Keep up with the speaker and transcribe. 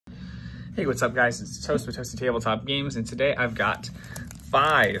Hey, what's up guys? It's Toast with ToastyTabletopGames, and today I've got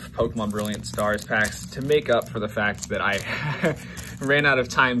 5 Pokemon Brilliant Stars packs to make up for the fact that I ran out of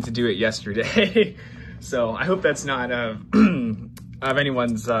time to do it yesterday. So I hope that's not of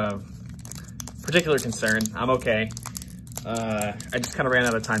anyone's particular concern. I'm okay. I just kind of ran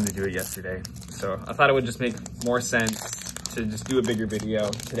out of time to do it yesterday. So I thought it would just make more sense to just do a bigger video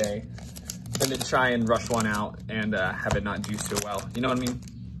today than to try and rush one out and have it not do so well. You know what I mean?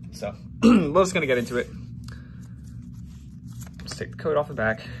 So we're just gonna get into it. Let's take the code off the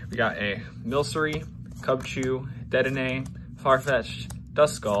back. We got a Milcery, Cubchoo, Dedenne, Farfetch'd,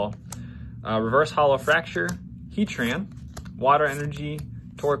 Duskull, Reverse Hollow Fracture, Heatran, Water Energy,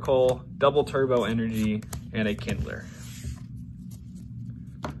 Torkoal, Double Turbo Energy, and a Kindler.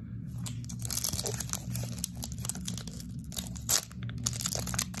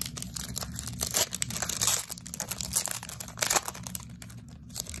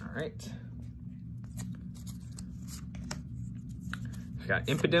 All right. We got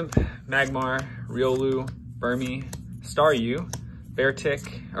Impidimp, Magmar, Riolu, Burmy, Staryu,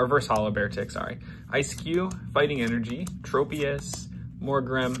 Beartic, or Reverse Hollow Beartic, sorry, Ice-Q, Fighting Energy, Tropius,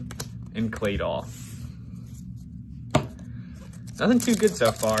 Morgrem, and Claydol. Nothing too good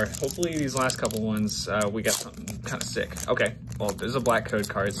so far. Hopefully these last couple ones, we got something kind of sick. Okay, well, there's a black code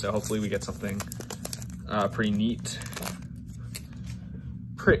card, so hopefully we get something pretty neat.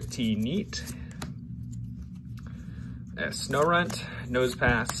 Pretty neat. Snorunt,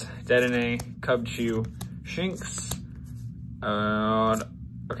 Nosepass, Dedenne, Cubchoo, Shinx.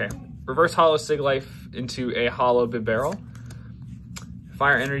 Okay, Reverse Hollow Siglife into a Hollow Bibarel.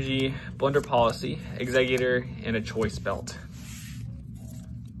 Fire Energy, Blunder Policy, Executor, and a Choice Belt.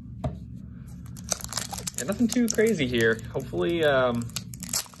 And nothing too crazy here. Hopefully,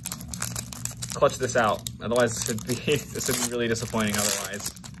 clutch this out. Otherwise, this would be really disappointing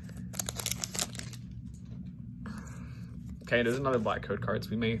otherwise. Okay, there's another black code card, so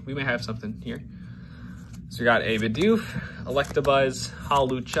we may have something here. So we got a Bidoof, Electabuzz,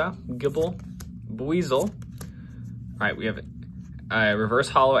 Hawlucha, Gibble, Buizel. All right, we have a Reverse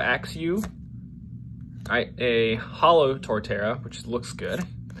Hollow Axew. All right, a Hollow Torterra, which looks good.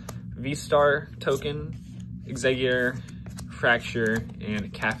 V-Star Token, Executor, Fracture,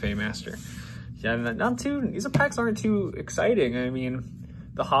 and Cafe Master. Yeah, not too, these packs aren't too exciting. I mean,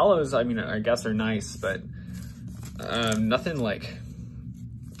 the hollows, I mean, I guess are nice, but nothing like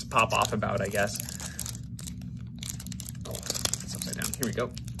to pop off about, I guess. Oh, it's upside down. Here we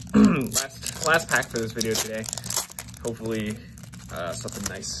go. last pack for this video today. Hopefully, something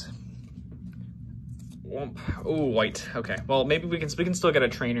nice. Oh, white. Okay. Well, maybe we can still get a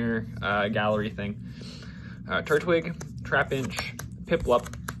trainer gallery thing. Turtwig, Trapinch,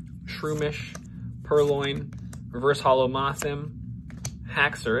 Piplup, Shroomish, Purloin, Reverse Hollow Mothim,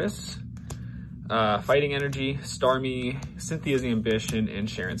 Haxorus, Fighting Energy, Starmie, Cynthia's Ambition, and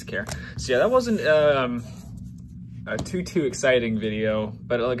Sharon's Care. So yeah, that wasn't a too exciting video,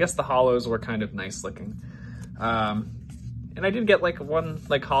 but I guess the hollows were kind of nice looking. And I did get like one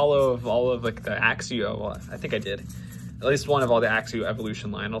like hollow of all of like the Axew. Well, I think I did. At least one of all the Axew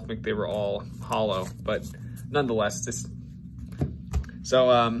evolution line. I don't think they were all hollow, but nonetheless,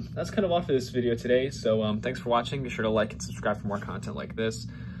 so that's kind of all for this video today. So thanks for watching. Be sure to like and subscribe for more content like this.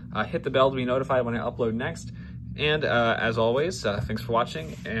 Hit the bell to be notified when I upload next. And as always, thanks for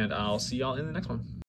watching, and I'll see y'all in the next one.